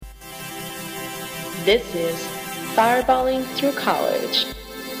This is Fireballing Through College.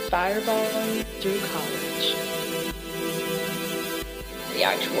 Fireballing Through College. The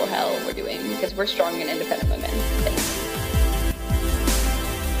actual hell we're doing because we're strong and independent women. Thanks.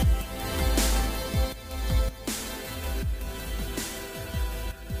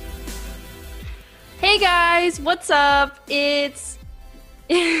 Hey guys, what's up? It's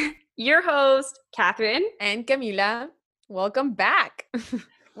your host, Catherine. And Camila. Welcome back.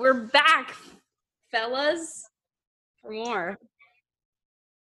 We're back, fellas, for more.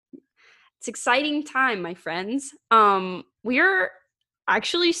 It's exciting time, my friends. We're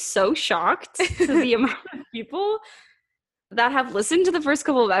actually so shocked to the amount of people that have listened to the first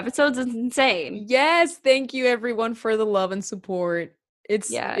couple of episodes. It's insane. Yes, thank you everyone for the love and support.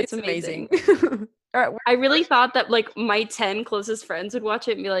 It's amazing. All right, I really thought that like my 10 closest friends would watch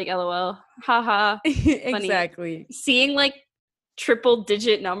it and be like, LOL, haha. exactly. Seeing like triple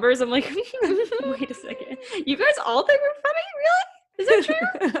digit numbers, I'm like, wait a second. You guys all think we're funny? Really? Is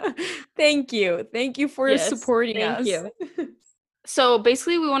that true? Thank you for supporting us. Thank you. So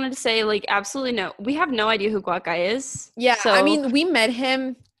basically we wanted to say like absolutely no, we have no idea who Guac Guy is. Yeah, so, I mean we met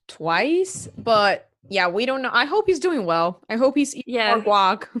him twice, but yeah, we don't know. I hope he's doing well. I hope he's eating more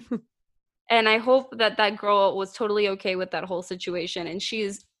guac. And I hope that girl was totally okay with that whole situation and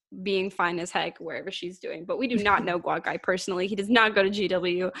she's being fine as heck wherever she's doing. But we do not know Guac Guy personally. He does not go to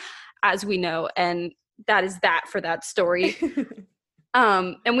GW, as we know, and that is that for that story.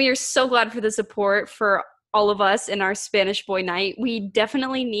 And we are so glad for the support for all of us in our Spanish boy night. We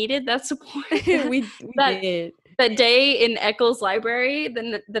definitely needed that support. we did. That day in Eccles Library,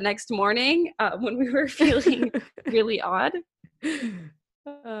 the next morning, when we were feeling really odd.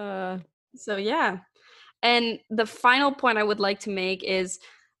 So yeah. And the final point I would like to make is,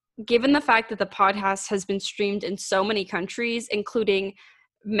 given the fact that the podcast has been streamed in so many countries, including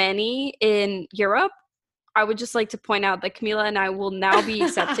many in Europe, I would just like to point out that Camila and I will now be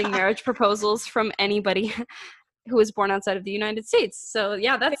accepting marriage proposals from anybody who is born outside of the United States. So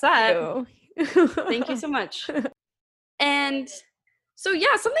yeah, that's that. Thank you so much. And so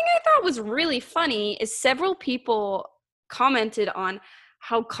yeah, something I thought was really funny is several people commented on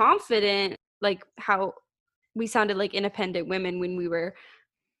how confident, like how we sounded like independent women when we were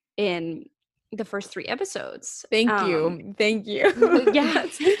in the first 3 episodes. Thank you. Yeah,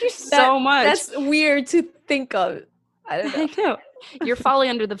 thank you so much. That's weird to think of. I don't know. I know. You're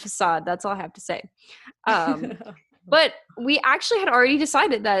falling under the facade. That's all I have to say. But we actually had already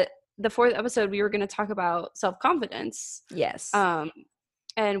decided that the 4th episode we were going to talk about self-confidence. Yes.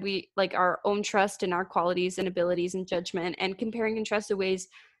 And we like our own trust in our qualities and abilities and judgment, and comparing contrast the ways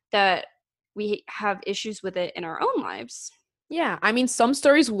that we have issues with it in our own lives. Yeah, I mean, some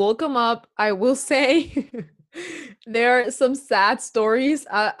stories will come up. I will say there are some sad stories.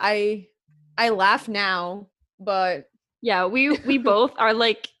 I laugh now, but yeah, we both are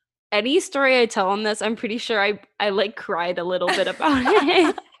like, any story I tell on this, I'm pretty sure I like cried a little bit about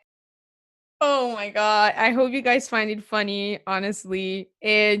it. Oh my god, I hope you guys find it funny, honestly.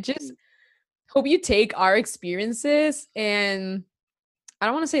 And just hope you take our experiences and I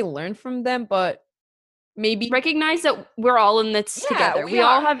don't want to say learn from them, but maybe recognize that we're all in this together. We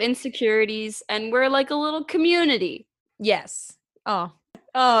all have insecurities and we're like a little community. Yes.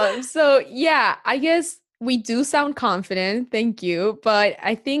 So yeah, I guess we do sound confident. Thank you. But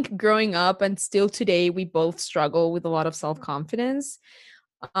I think growing up and still today, we both struggle with a lot of self-confidence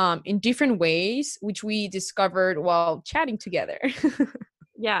in different ways, which we discovered while chatting together.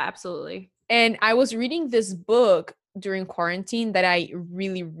 Yeah, absolutely. And I was reading this book during quarantine that I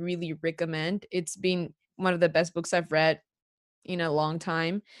really, really recommend. It's been one of the best books I've read in a long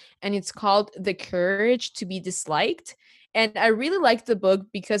time. And it's called The Courage to be Disliked. And I really like the book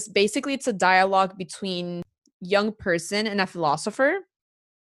because basically it's a dialogue between young person and a philosopher.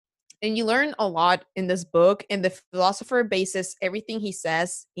 And you learn a lot in this book. And the philosopher bases everything he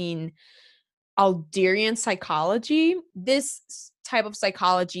says in Adlerian psychology. This type of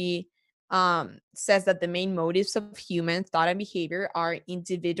psychology says that the main motives of human thought and behavior are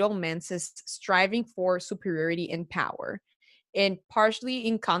individual men's striving for superiority and power, and partially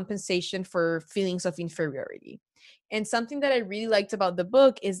in compensation for feelings of inferiority. And something that I really liked about the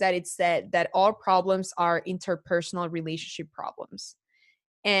book is that it said that all problems are interpersonal relationship problems.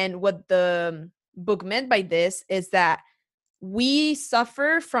 And what the book meant by this is that we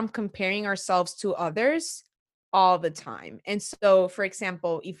suffer from comparing ourselves to others all the time. And so, for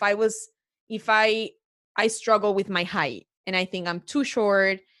example, if I struggle with my height and I think I'm too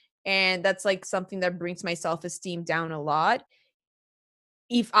short, and that's like something that brings my self-esteem down a lot.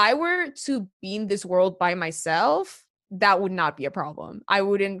 If I were to be in this world by myself, that would not be a problem. I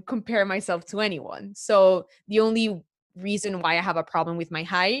wouldn't compare myself to anyone. So the only reason why I have a problem with my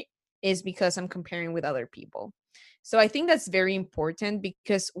height is because I'm comparing with other people. So I think that's very important,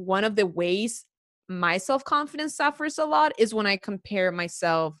 because one of the ways my self-confidence suffers a lot is when I compare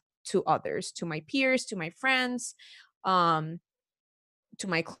myself to others, to my peers, to my friends, um, to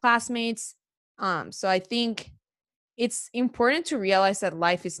my classmates. So I think it's important to realize that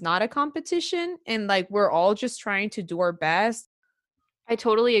life is not a competition, and like we're all just trying to do our best. I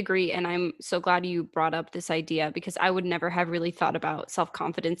totally agree. And I'm so glad you brought up this idea, because I would never have really thought about self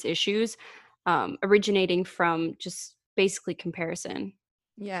confidence issues originating from just basically comparison.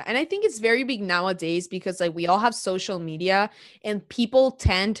 Yeah, and I think it's very big nowadays because like we all have social media, and people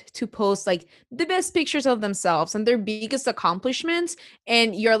tend to post like the best pictures of themselves and their biggest accomplishments,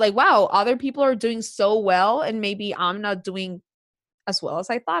 and you're like, wow, other people are doing so well and maybe I'm not doing as well as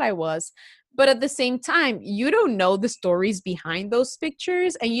I thought I was. But at the same time, you don't know the stories behind those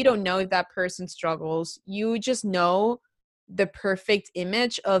pictures, and you don't know if that person struggles. You just know the perfect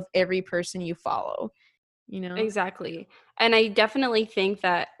image of every person you follow, you know? Exactly. And I definitely think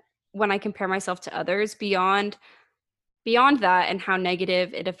that when I compare myself to others, beyond that and how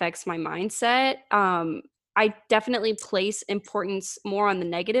negative it affects my mindset, I definitely place importance more on the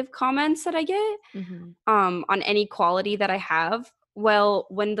negative comments that I get, Mhm. on any quality that I have. Well,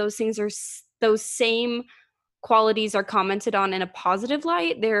 when those things are those same qualities are commented on in a positive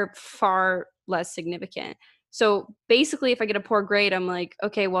light, they're far less significant. So basically, if I get a poor grade, I'm like,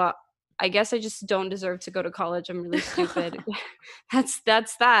 okay, well, I guess I just don't deserve to go to college. I'm really stupid. That's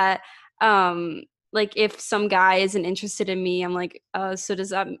that. Like if some guy isn't interested in me, I'm like, so does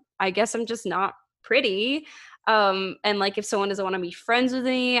that? I guess I'm just not pretty. And like if someone doesn't want to be friends with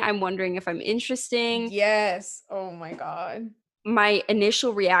me, I'm wondering if I'm interesting. Yes. Oh my God. My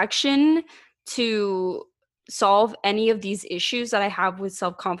initial reaction to solve any of these issues that I have with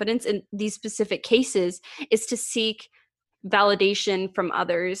self-confidence in these specific cases is to seek validation from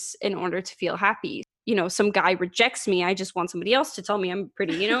others in order to feel happy. You know, some guy rejects me, I just want somebody else to tell me I'm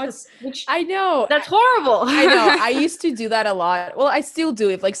pretty, you know, it's which I know. that's horrible. I know. I used to do that a lot. Well, I still do.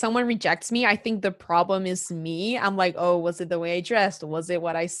 If like someone rejects me, I think the problem is me. I'm like, oh, was it the way I dressed? Was it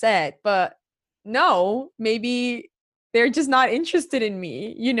what I said? But no, maybe they're just not interested in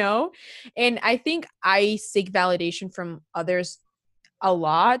me, you know? And I think I seek validation from others a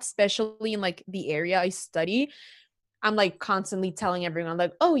lot, especially in like the area I study. I'm like constantly telling everyone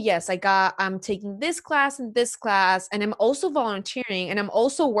like, "Oh yes, I'm taking this class and this class, and I'm also volunteering and I'm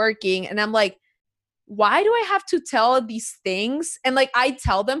also working." And I'm like, why do I have to tell these things? And like I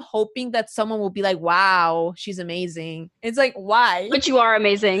tell them hoping that someone will be like, wow, she's amazing. It's like, why? But you are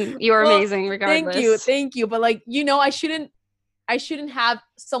amazing. You are Well, amazing thank you. regardless. Thank you. But like, you know, I shouldn't have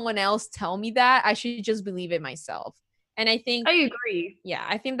someone else tell me that. I should just believe it myself. And I think, I agree. yeah,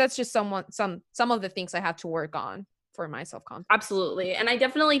 I think that's just some of the things I have to work on for my self-confidence. Absolutely. And I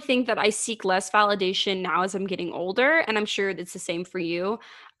definitely think that I seek less validation now as I'm getting older. And I'm sure it's the same for you.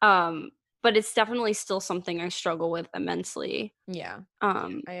 But it's definitely still something I struggle with immensely. Yeah,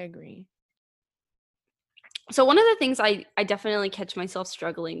 Um, I agree. so one of the things I definitely catch myself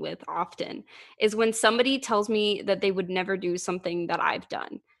struggling with often is when somebody tells me that they would never do something that I've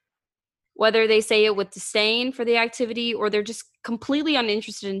done. Whether they say it with disdain for the activity or they're just completely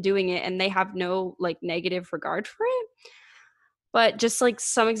uninterested in doing it and they have no like negative regard for it. But just like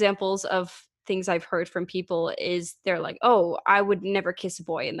some examples of things I've heard from people is they're like, "Oh, I would never kiss a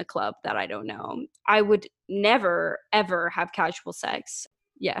boy in the club that I don't know. I would never ever have casual sex."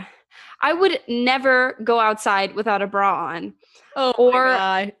 Yeah. I would never go outside without a bra on. Oh my Or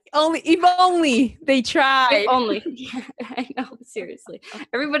God. If only they if tried. only. Yeah, I know, seriously.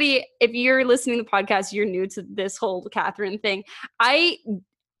 Everybody, if you're listening to the podcast, you're new to this whole Catherine thing. I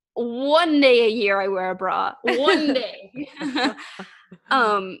one day a year I wear a bra. One day.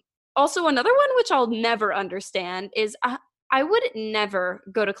 um Also another one which I'll never understand is I would never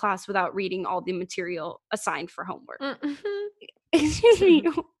go to class without reading all the material assigned for homework. Mhm. Excuse me.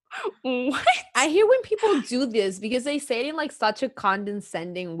 What? I hear when people do this because they say it in like such a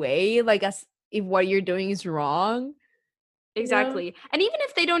condescending way, like as if what you're doing is wrong. You know? Exactly. And even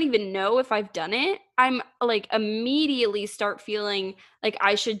if they don't even know if I've done it, I'm like immediately start feeling like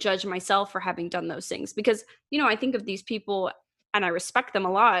I should judge myself for having done those things because, you know, I think of these people and I respect them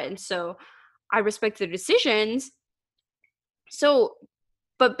a lot. And so I respect their decisions. So,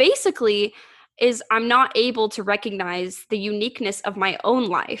 but basically, is I'm not able to recognize the uniqueness of my own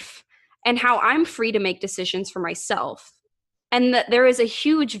life and how I'm free to make decisions for myself. And that there is a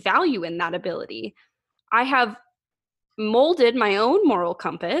huge value in that ability. I have molded my own moral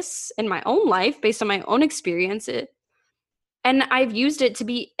compass in my own life based on my own experiences And I've used it to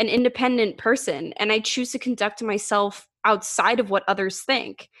be an independent person, and I choose to conduct myself outside of what others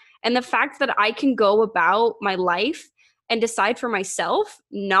think. And the fact that I can go about my life and decide for myself,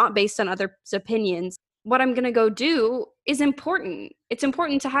 not based on others' opinions, what I'm going to go do is important. It's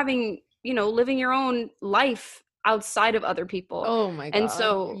important to having, living your own life outside of other people. Oh my And God.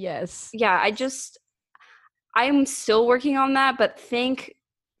 so, Yes. yeah, I'm still working on that, but thank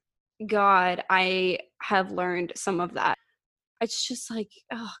God I have learned some of that. It's just like,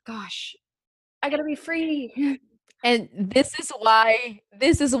 oh gosh, I gotta be free. And this is why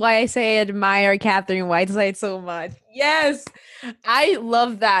I say I admire Catherine Whiteside so much. Yes, I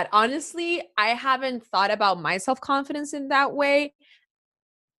love that. Honestly, I haven't thought about my self-confidence in that way.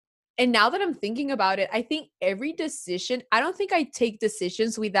 And now that I'm thinking about it, I think every decision, I don't think I take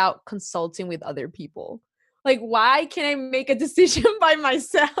decisions without consulting with other people. Like, why can I make a decision by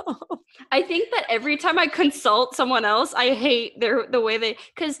myself? I think that every time I consult someone else, I hate the way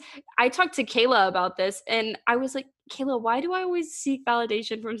because I talked to Kayla about this, and I was like, Kayla, why do I always seek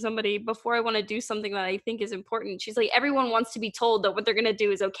validation from somebody before I want to do something that I think is important? She's like, everyone wants to be told that what they're gonna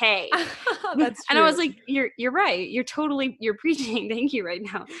do is okay. That's true. And I was like, you're right. You're preaching. Thank you right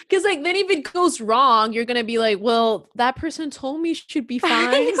now. Because like then if it goes wrong, you're gonna be like, well, that person told me should be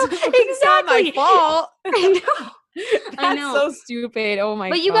fine. Exactly. It's not my fault. I know. That's so stupid. Oh my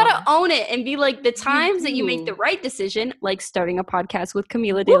god. But you gotta own it and be like, the times that you make the right decision, like starting a podcast with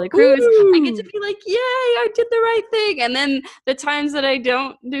Camila De La Cruz, I get to be like, yay, I did the right thing. And then the times that I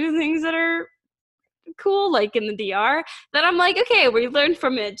don't do things that are cool, like in the DR, that I'm like, okay, we learned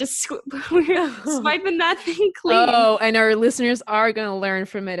from it. Just we're swiping that thing clean. Oh, and our listeners are gonna learn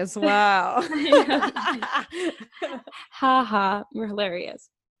from it as well. Ha, we're hilarious.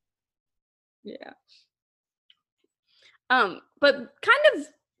 Yeah. But kind of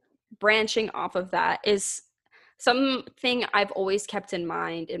branching off of that is something I've always kept in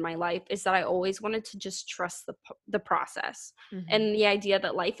mind in my life is that I always wanted to just trust the process and the idea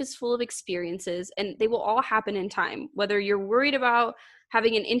that life is full of experiences and they will all happen in time. Whether you're worried about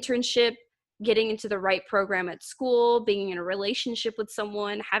having an internship, getting into the right program at school, being in a relationship with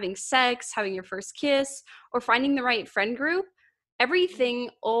someone, having sex, having your first kiss, or finding the right friend group, everything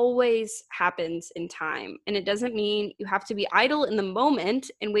always happens in time. And it doesn't mean you have to be idle in the moment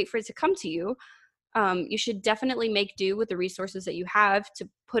and wait for it to come to you. You should definitely make do with the resources that you have to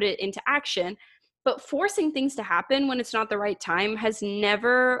put it into action. But forcing things to happen when it's not the right time has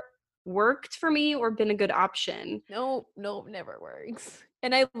never worked for me or been a good option. No, never works.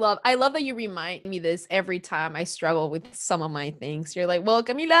 And I love that you remind me this every time I struggle with some of my things. You're like, well,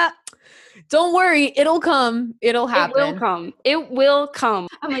 Camila, don't worry. It'll come. It'll happen. It will come.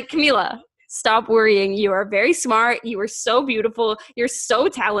 I'm like, Camila, stop worrying. You are very smart. You are so beautiful. You're so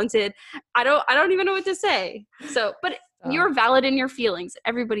talented. I don't even know what to say. So, but you're valid in your feelings.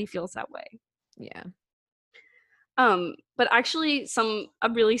 Everybody feels that way. Yeah. But actually a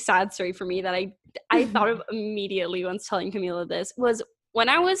really sad story for me that I thought of immediately once telling Camila this was when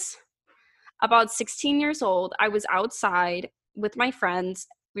I was about 16 years old. I was outside with my friends.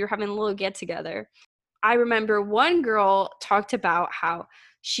 We were having a little get together. I remember one girl talked about how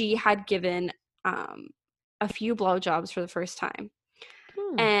she had given a few blowjobs for the first time.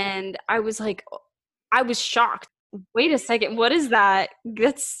 And I was like, I was shocked. Wait a second, what is that?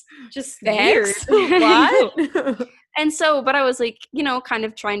 That's just weird. What? And so, but I was like, kind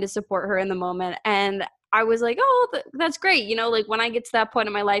of trying to support her in the moment. And I was like, oh, that's great. Like when I get to that point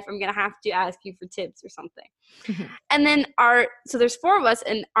in my life, I'm going to have to ask you for tips or something. And then so there's 4 of us,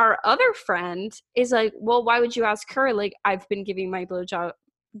 and our other friend is like, well, why would you ask her? Like, I've been giving my boyfriend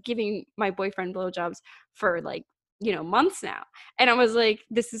blowjobs for like, months now. And I was like,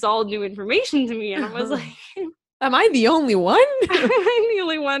 this is all new information to me. And I was like, am I the only one? I'm the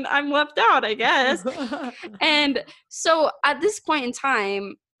only one. I'm left out, I guess. And so at this point in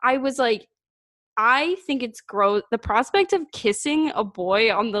time, I was like, I think it's gross. The prospect of kissing a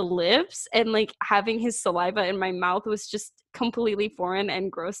boy on the lips and like having his saliva in my mouth was just completely foreign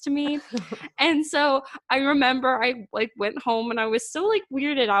and gross to me. And so I remember I like went home and I was still like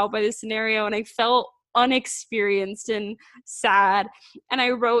weirded out by this scenario, and I felt unexperienced and sad. And I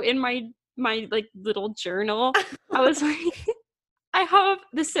wrote in my like little journal, I was like, I have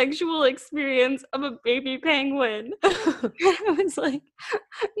the sexual experience of a baby penguin. I was like,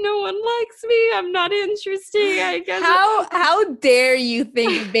 no one likes me. I'm not interesting. I guess. How dare you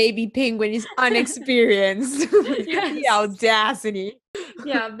think baby penguin is unexperienced? Yes. The audacity.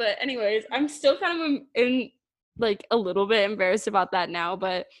 Yeah, but anyways, I'm still kind of in like a little bit embarrassed about that now.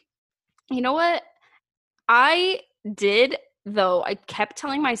 But you know what? I did, though. I kept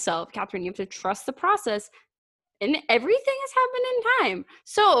telling myself, Catherine, you have to trust the process. And everything has happened in time.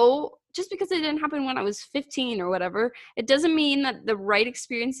 So just because it didn't happen when I was 15 or whatever, it doesn't mean that the right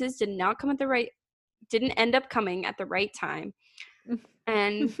experiences didn't end up coming at the right time.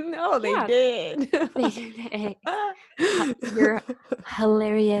 And No, they yeah, did. you're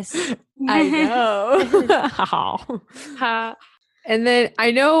hilarious. I know. And then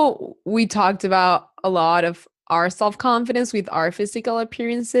I know we talked about a lot of our self-confidence with our physical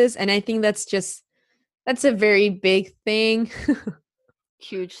appearances, and I think that's a very big thing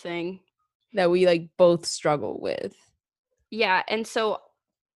Huge thing. that we like both struggle with. Yeah, and so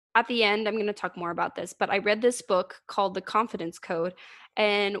at the end, I'm going to talk more about this, but I read this book called The Confidence Code.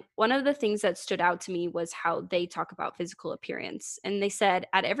 And one of the things that stood out to me was how they talk about physical appearance. And they said,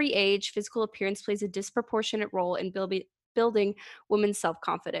 at every age, physical appearance plays a disproportionate role in building women's self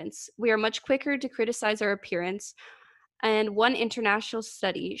confidence. We are much quicker to criticize our appearance. And one international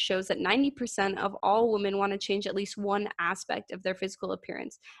study shows that 90% of all women want to change at least one aspect of their physical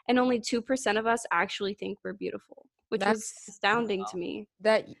appearance. And only 2% of us actually think we're beautiful, which was That's astounding to me.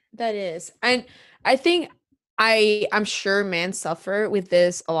 that is. And I think I'm sure men suffer with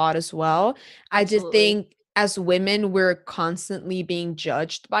this a lot as well. I just Absolutely. think as women we're constantly being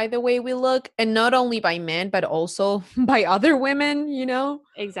judged by the way we look, and not only by men but also by other women, you know?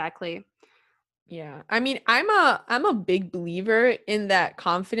 Exactly. Yeah. I mean, I'm a big believer in that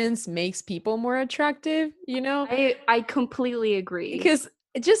confidence makes people more attractive, you know? I completely agree. Because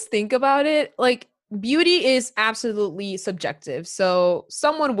just think about it, like beauty is absolutely subjective. So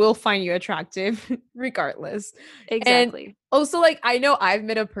someone will find you attractive regardless. And Exactly. also, like, I know I've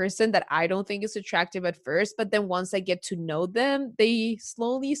met a person that I don't think is attractive at first, but then once I get to know them, they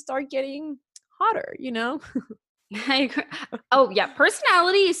slowly start getting hotter, you know? I agree. Oh, yeah.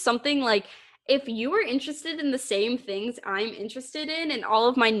 Personality is something like if you were interested in the same things I'm interested in and all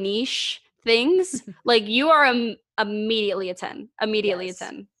of my niche things, like you are immediately a 10. Immediately a Yes.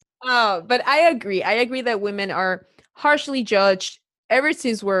 10. Oh, but I agree. I agree that women are harshly judged ever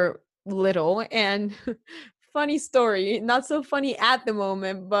since we're little. And funny story, not so funny at the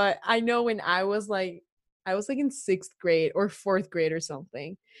moment, but I know when I was like in sixth grade or fourth grade or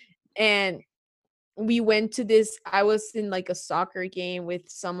something. And we went to this, I was in like a soccer game with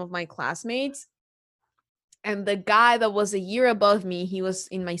some of my classmates. And the guy that was a year above me, he was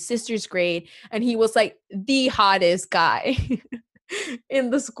in my sister's grade, and he was like the hottest guy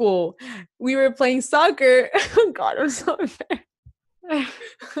in the school. We were playing soccer. Oh God, I'm so embarrassed.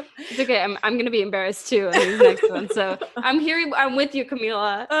 It's okay. I'm gonna be embarrassed too on these next ones. So I'm with you,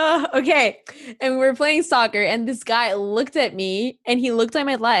 Camila. Okay. And we were playing soccer, and this guy looked at me, and he looked at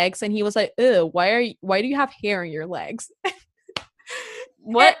my legs, and he was like, "Ew, why do you have hair on your legs?"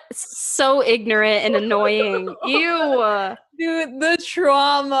 What? So ignorant and annoying. Ew. Dude, the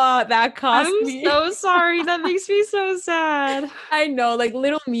trauma that cost I'm me. so sorry. That makes me so sad. I know, like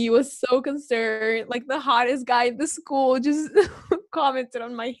little me was so concerned. Like the hottest guy in the school just commented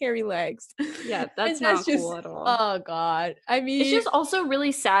on my hairy legs. Yeah, And that's not cool at all. oh God. I mean, It's just also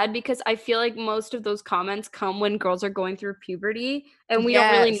really sad because I feel like most of those comments come when girls are going through puberty and we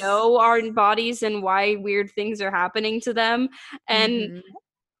don't really yes. know our bodies and why weird things are happening to them. And Mhm.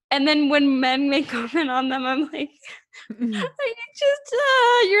 and then when men make comment on them, I'm like, Mhm.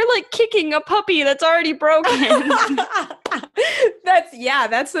 you're like kicking a puppy that's already broken.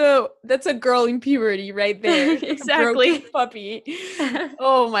 that's a girl in puberty right there. Exactly. Broken puppy.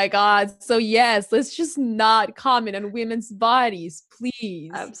 Oh my God. So yes, let's just not comment on women's bodies,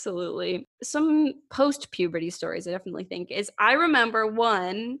 please. Absolutely. Some post-puberty stories I definitely think is I remember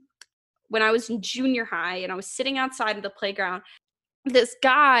one when I was in junior high and I was sitting outside of the playground. This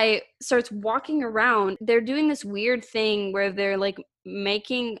guy starts walking around. They're doing this weird thing where they're like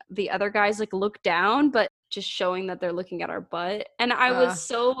making the other guys like look down, but just showing that they're looking at our butt. And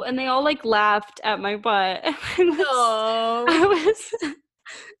and they all like laughed at my butt. Oh.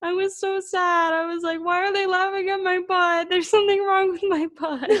 I was so sad. I was like, why are they laughing at my butt? There's something wrong with my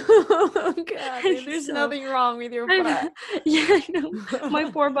butt. Oh God, there's nothing wrong with your butt. Yeah, I know.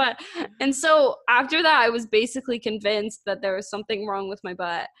 My poor butt. And so after that, I was basically convinced that there was something wrong with my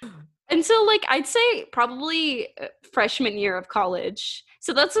butt. And so, like, I'd say probably freshman year of college.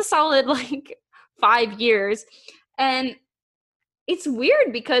 So that's a solid, like, 5 years. And it's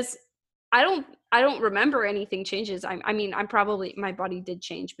weird because I don't remember anything changes. I mean, I'm probably my body did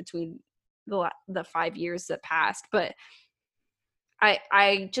change between the 5 years that passed, but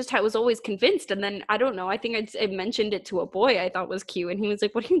I just was always convinced. And then I don't know, I think I mentioned it to a boy I thought was cute, and he was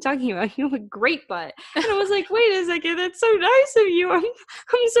like, "What are you talking about? You have a great butt." And I was like, "Wait a second, that's so nice of you. I'm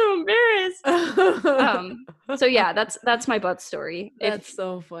so embarrassed." So yeah, that's my butt story. That's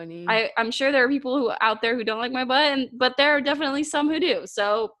so funny. I'm sure there are people who out there who don't like my butt, but there are definitely some who do.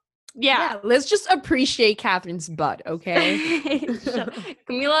 So yeah, let's just appreciate Catherine's butt, okay?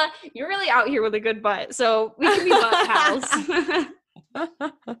 Camila, you're really out here with a good butt, so we can be butt pals.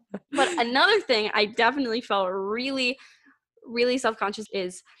 But another thing I definitely felt really, really self-conscious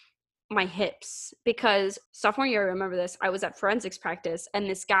is my hips, because sophomore year, I remember this, I was at forensics practice and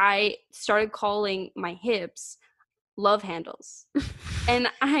this guy started calling my hips love handles. And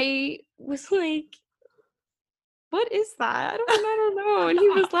I was like, what is that? I don't know. And he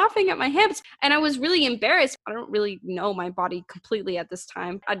was laughing at my hips and I was really embarrassed. I don't really know my body completely at this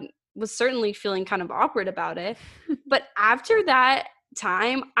time. I was certainly feeling kind of awkward about it. But after that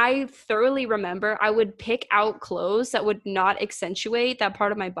time, I thoroughly remember I would pick out clothes that would not accentuate that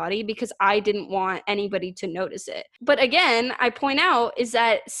part of my body because I didn't want anybody to notice it. But again, I point out is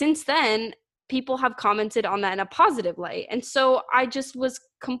that since then, people have commented on that in a positive light. And so I just was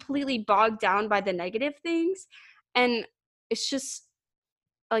completely bogged down by the negative things. And it's just,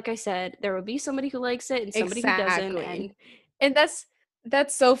 like I said, there will be somebody who likes it and somebody who doesn't. And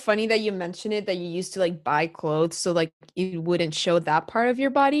that's so funny that you mentioned it, that you used to like buy clothes so like it wouldn't show that part of your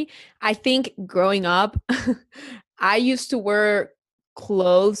body. I think growing up, I used to wear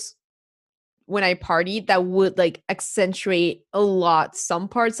clothes when I partied that would like accentuate a lot some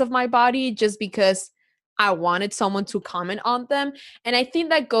parts of my body just because I wanted someone to comment on them. And I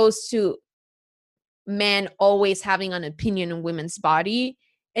think that goes to men always having an opinion on women's body.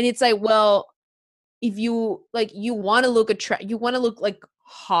 And it's like, well, if you like, you want to look you want to look like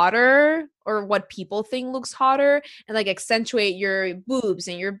hotter, or what people think looks hotter, and like accentuate your boobs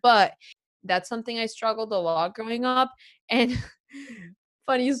and your butt. That's something I struggled a lot growing up. And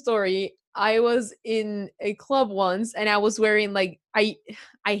funny story, I was in a club once and I was wearing like, I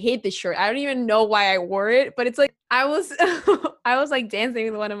hate this shirt. I don't even know why I wore it, but it's like I was I was like dancing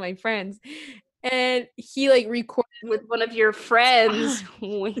with one of my friends. And he like recorded with one of your friends.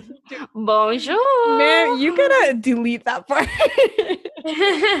 Bonjour. Man, you gotta delete that part.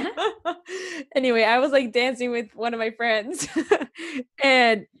 Anyway, I was like dancing with one of my friends.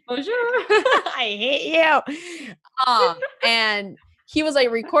 And bonjour. I hate you. And he was like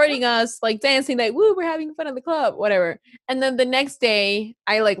recording us like dancing, like, woo, we're having fun at the club, whatever. And then the next day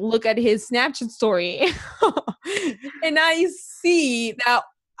I like look at his Snapchat story and I see that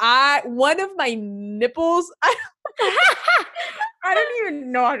one of my nipples, I don't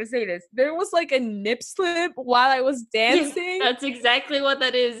even know how to say this. There was like a nip slip while I was dancing. That's exactly what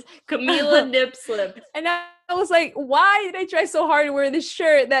that is. Camila nip slip. And I was like, why did I try so hard to wear this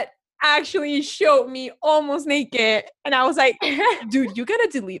shirt that actually showed me almost naked? And I was like, dude, you gotta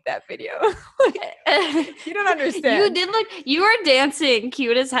delete that video. You don't understand. You were dancing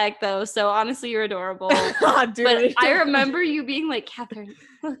cute as heck though, so honestly you're adorable. Dude, but I remember you being like, Catherine,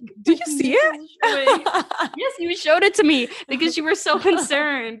 look, did you see it? Yes, you showed it to me because you were so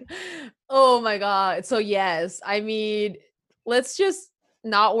concerned. Oh my god. So yes, I mean, let's just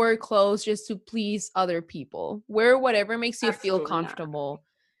not wear clothes just to please other people. Wear whatever makes you feel comfortable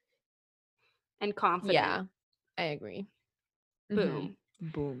and confident. Yeah, I agree. Boom.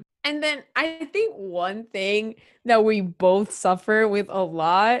 Boom. And then I think one thing that we both suffer with a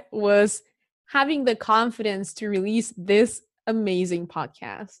lot was having the confidence to release this amazing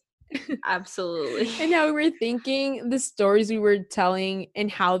podcast. Absolutely. And how we were thinking the stories we were telling and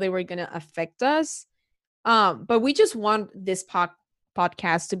how they were going to affect us. But we just want this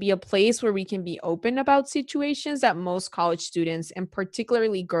podcast to be a place where we can be open about situations that most college students, and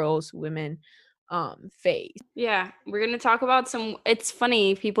particularly girls, women, face. Yeah, we're gonna talk about it's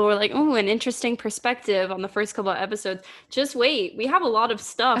funny, people were like, oh, an interesting perspective on the first couple of episodes. Just wait, we have a lot of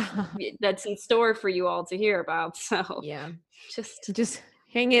stuff that's in store for you all to hear about. So yeah, just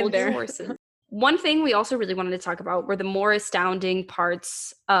hang in there. One thing we also really wanted to talk about were the more astounding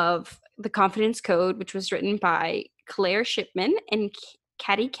parts of The Confidence Code, which was written by Claire Shipman and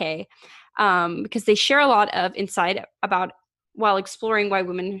Katty Kay, because they share a lot of insight about while exploring why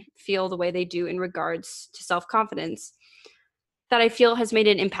women feel the way they do in regards to self-confidence, that I feel has made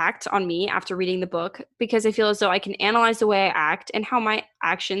an impact on me after reading the book, because I feel as though I can analyze the way I act and how my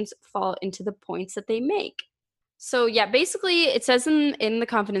actions fall into the points that they make. So yeah, basically it says in the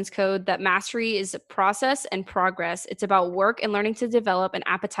Confidence Code that mastery is a process and progress. It's about work and learning to develop an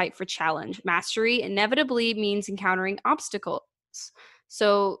appetite for challenge. Mastery inevitably means encountering obstacles.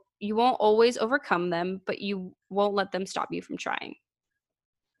 So you won't always overcome them, but you won't let them stop you from trying.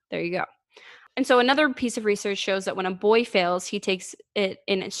 There you go. And so another piece of research shows that when a boy fails, he takes it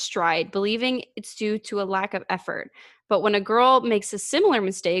in its stride, believing it's due to a lack of effort. But when a girl makes a similar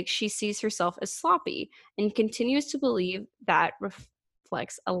mistake, she sees herself as sloppy and continues to believe that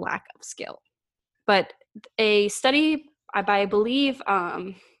reflects a lack of skill. But a study by, I believe,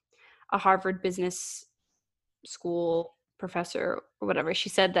 a Harvard Business School professor or whatever, she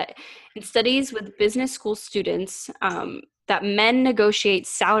said that in studies with business school students, that men negotiate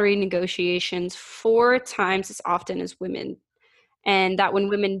salary negotiations 4 times as often as women, and that when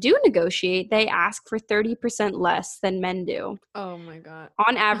women do negotiate, they ask for 30% less than men do. Oh my God.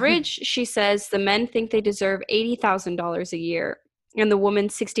 On average, she says the men think they deserve $80,000 a year and the woman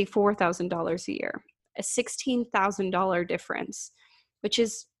 $64,000 a year, a $16,000 difference, which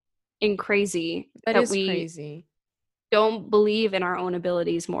is crazy That that is we crazy. don't believe in our own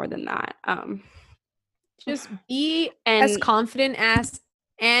abilities more than that. Just be as And confident as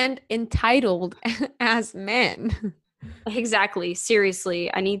and entitled as men. exactly, seriously,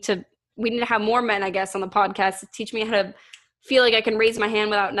 we need to have more men, I guess, on the podcast to teach me how to feel like I can raise my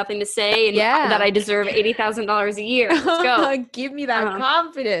hand without nothing to say, and that I deserve $80,000 a year. Let's go. Give me that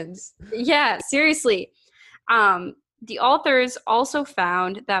confidence. Yeah, seriously. The authors also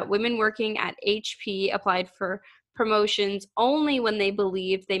found that women working at HP applied for promotions only when they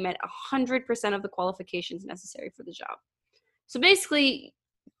believed they met 100% of the qualifications necessary for the job. So basically,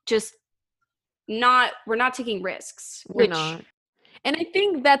 just we're not taking risks. We're not. And I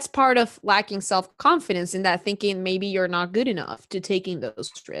think that's part of lacking self-confidence, in that thinking maybe you're not good enough to taking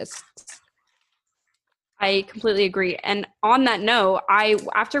those risks. I completely agree. And on that note,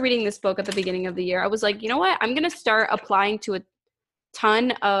 after reading this book at the beginning of the year, I was like, you know what? I'm going to start applying to a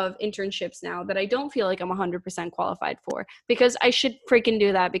ton of internships now that I don't feel like I'm 100% qualified for, because I should freaking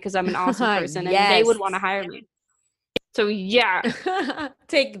do that because I'm an awesome person and they would want to hire me. So yeah.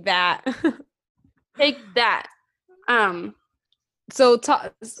 Take that. Take that. So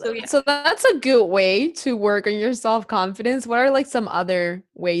that's a good way to work on your self-confidence. What are like some other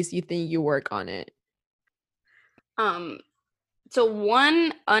ways you think you work on it? So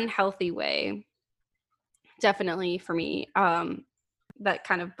one unhealthy way, definitely for me, that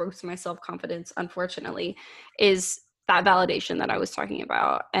kind of boosts my self-confidence, unfortunately, is that validation that I was talking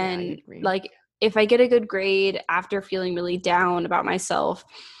about. And like, if I get a good grade after feeling really down about myself,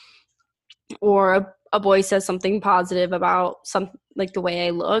 or a boy says something positive about like the way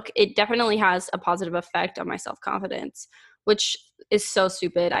I look, it definitely has a positive effect on my self-confidence, which is so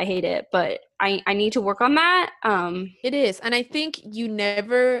stupid. I hate it, but I need to work on that. It is. And I think you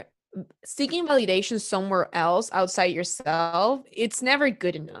never seeking validation somewhere else outside yourself, it's never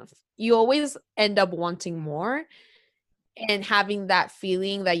good enough. You always end up wanting more and having that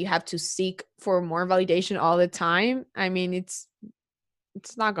feeling that you have to seek for more validation all the time. I mean, it's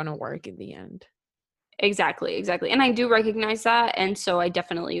not going to work in the end. Exactly. And I do recognize that. And so I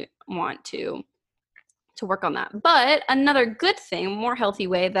definitely want to work on that. But another good thing, more healthy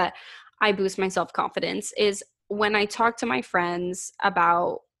way that I boost my self-confidence is when I talk to my friends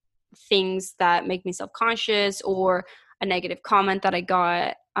about things that make me self-conscious, or a negative comment that I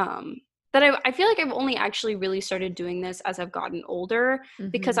got, that I feel like I've only actually really started doing this as I've gotten older,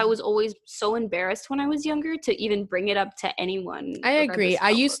 because I was always so embarrassed when I was younger to even bring it up to anyone. I agree.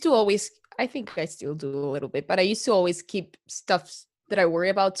 I used to always, I think I still do a little bit, but I used to always keep stuff that I worry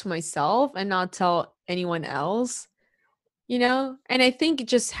about to myself and not tell anyone else, you know? And I think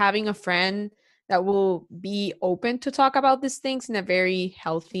just having a friend that will be open to talk about these things in a very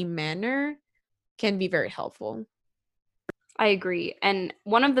healthy manner can be very helpful. I agree. And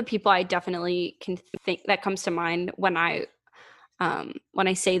one of the people I definitely can think that comes to mind when I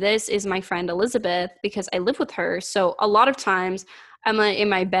say this is my friend Elizabeth, because I live with her. So a lot of times I'm in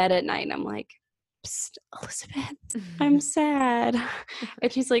my bed at night and I'm like, "Psst, Elizabeth, I'm sad."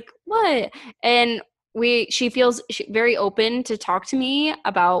 And she's like, "What?" And she feels very open to talk to me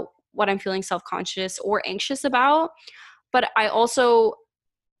about what I'm feeling self-conscious or anxious about. But I also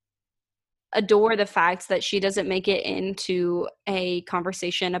adore the fact that she doesn't make it into a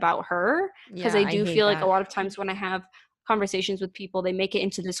conversation about her, because I do feel like a lot of times when I have conversations with people, they make it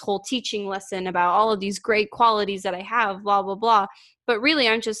into this whole teaching lesson about all of these great qualities that I have, blah, blah, blah. But really,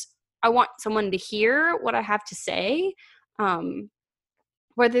 I want someone to hear what I have to say,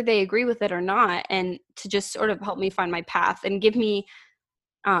 whether they agree with it or not, and to just sort of help me find my path and give me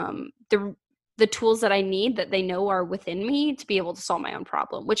the tools that I need, that they know are within me, to be able to solve my own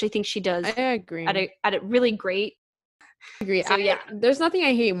problem, which I think she does. I agree. At a really great. I agree. So yeah, there's nothing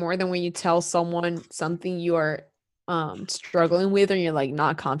I hate more than when you tell someone something you are struggling with, or you're like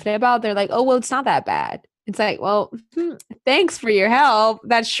not confident about. They're like, "Oh, well, it's not that bad." it's like, well, thanks for your help.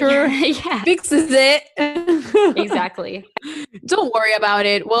 That sure Yeah, fixes it. exactly. Don't worry about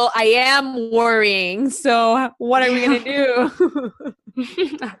it. Well, I am worrying. So what are we going to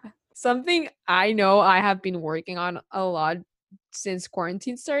do? Something I know I have been working on a lot since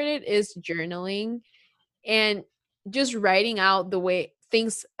quarantine started is journaling and just writing out the way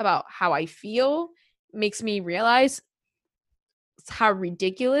things about how I feel makes me realize how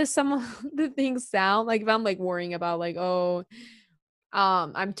ridiculous some of the things sound. Like if I'm like worrying about like, oh,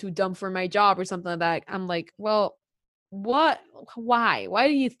 I'm too dumb for my job or something like that, I'm like, well, why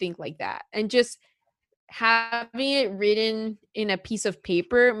do you think like that? And just having it written in a piece of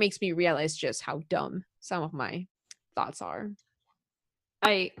paper makes me realize just how dumb some of my thoughts are.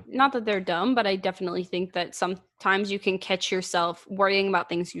 Not that they're dumb, but I definitely think that sometimes you can catch yourself worrying about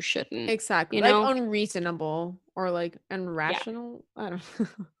things you shouldn't. Exactly. You Like know? unreasonable or like Yeah, irrational. I don't know.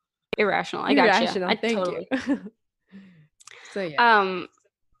 irrational. I gotcha. Irrational. I Thank totally. you. So yeah.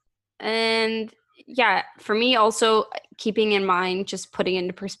 And yeah, for me also keeping in mind, just putting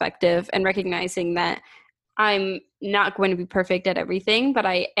into perspective and recognizing that I'm not going to be perfect at everything, but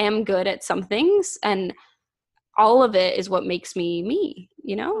I am good at some things, and all of it is what makes me me.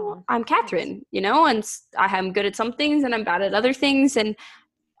 Oh, I'm nice. Catherine, and I am good at some things and I'm bad at other things, and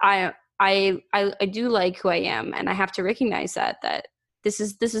I do like who I am, and I have to recognize that this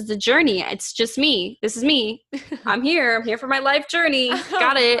is the journey. It's just me. This is me. I'm here for my life journey.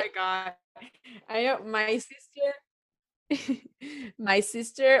 Got Oh it. my god. I know my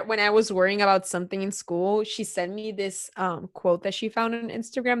sister, when I was worrying about something in school, she sent me this quote that she found on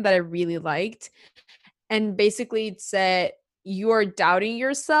Instagram that I really liked. And basically it said, you are doubting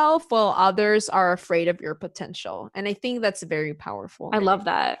yourself while others are afraid of your potential. And I think that's very powerful. I love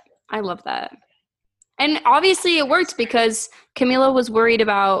that. And obviously it worked because Camila was worried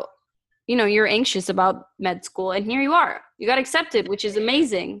about, you're anxious about med school, and here you are. You got accepted, which is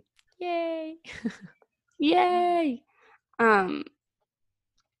amazing. Yay. Yay.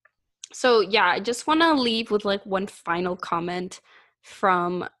 So yeah, I just want to leave with like one final comment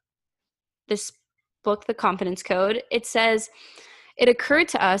from this book, The Confidence Code. It says, it occurred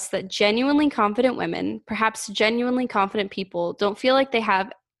to us that genuinely confident women, perhaps genuinely confident people, don't feel like they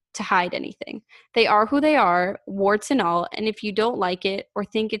have to hide anything. They are who they are, warts and all, and if you don't like it or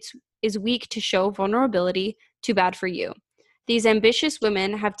think it is weak to show vulnerability, too bad for you. These ambitious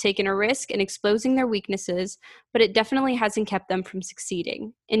women have taken a risk in exposing their weaknesses, but it definitely hasn't kept them from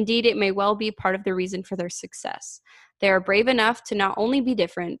succeeding. Indeed, it may well be part of the reason for their success. They are brave enough to not only be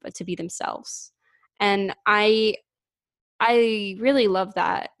different, but to be themselves. And I really love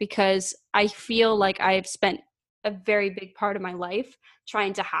that, because I feel like I've spent a very big part of my life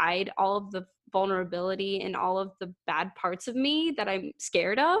trying to hide all of the vulnerability and all of the bad parts of me that I'm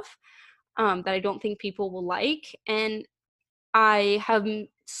scared of, that I don't think people will like. And I have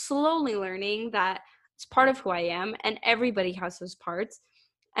slowly learning that it's part of who I am, and everybody has those parts.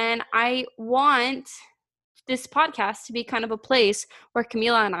 And I want this podcast to be kind of a place where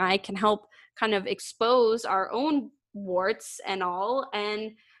Camila and I can help kind of expose our own warts and all,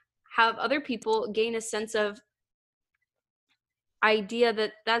 and have other people gain a sense of idea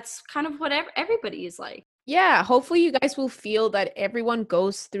that that's kind of what everybody is like. Yeah, hopefully you guys will feel that everyone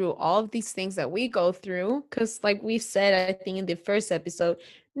goes through all of these things that we go through. Because, like we said, I think in the first episode,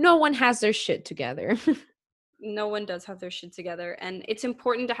 no one has their shit together. No one does have their shit together. And it's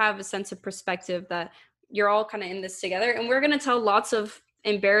important to have a sense of perspective that you're all kind of in this together. And we're going to tell lots of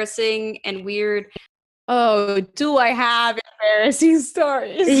embarrassing and weird. Oh, do I have embarrassing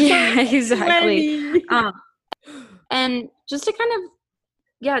stories? Yeah, exactly. And just to kind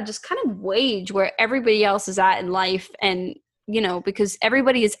of wage where everybody else is at in life, and because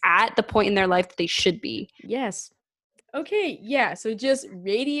everybody is at the point in their life that they should be. Yes. Okay, yeah, so just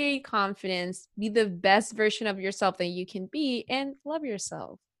radiate confidence, be the best version of yourself that you can be, and love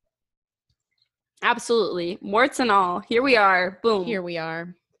yourself. Absolutely. Warts and all. Here we are. Boom. Here we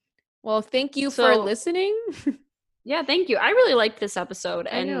are. Well, thank you for listening. Yeah, thank you. I really liked this episode.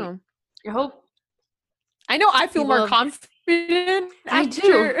 I know. I know I feel more confident. I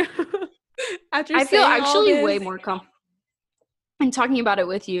do. After I feel actually way more confident in talking about it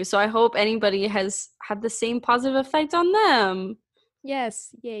with you. So I hope anybody has had the same positive effect on them.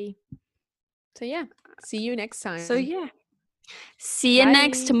 Yes. Yay. So yeah. See you next time. See you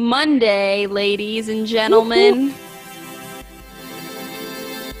next Monday, ladies and gentlemen.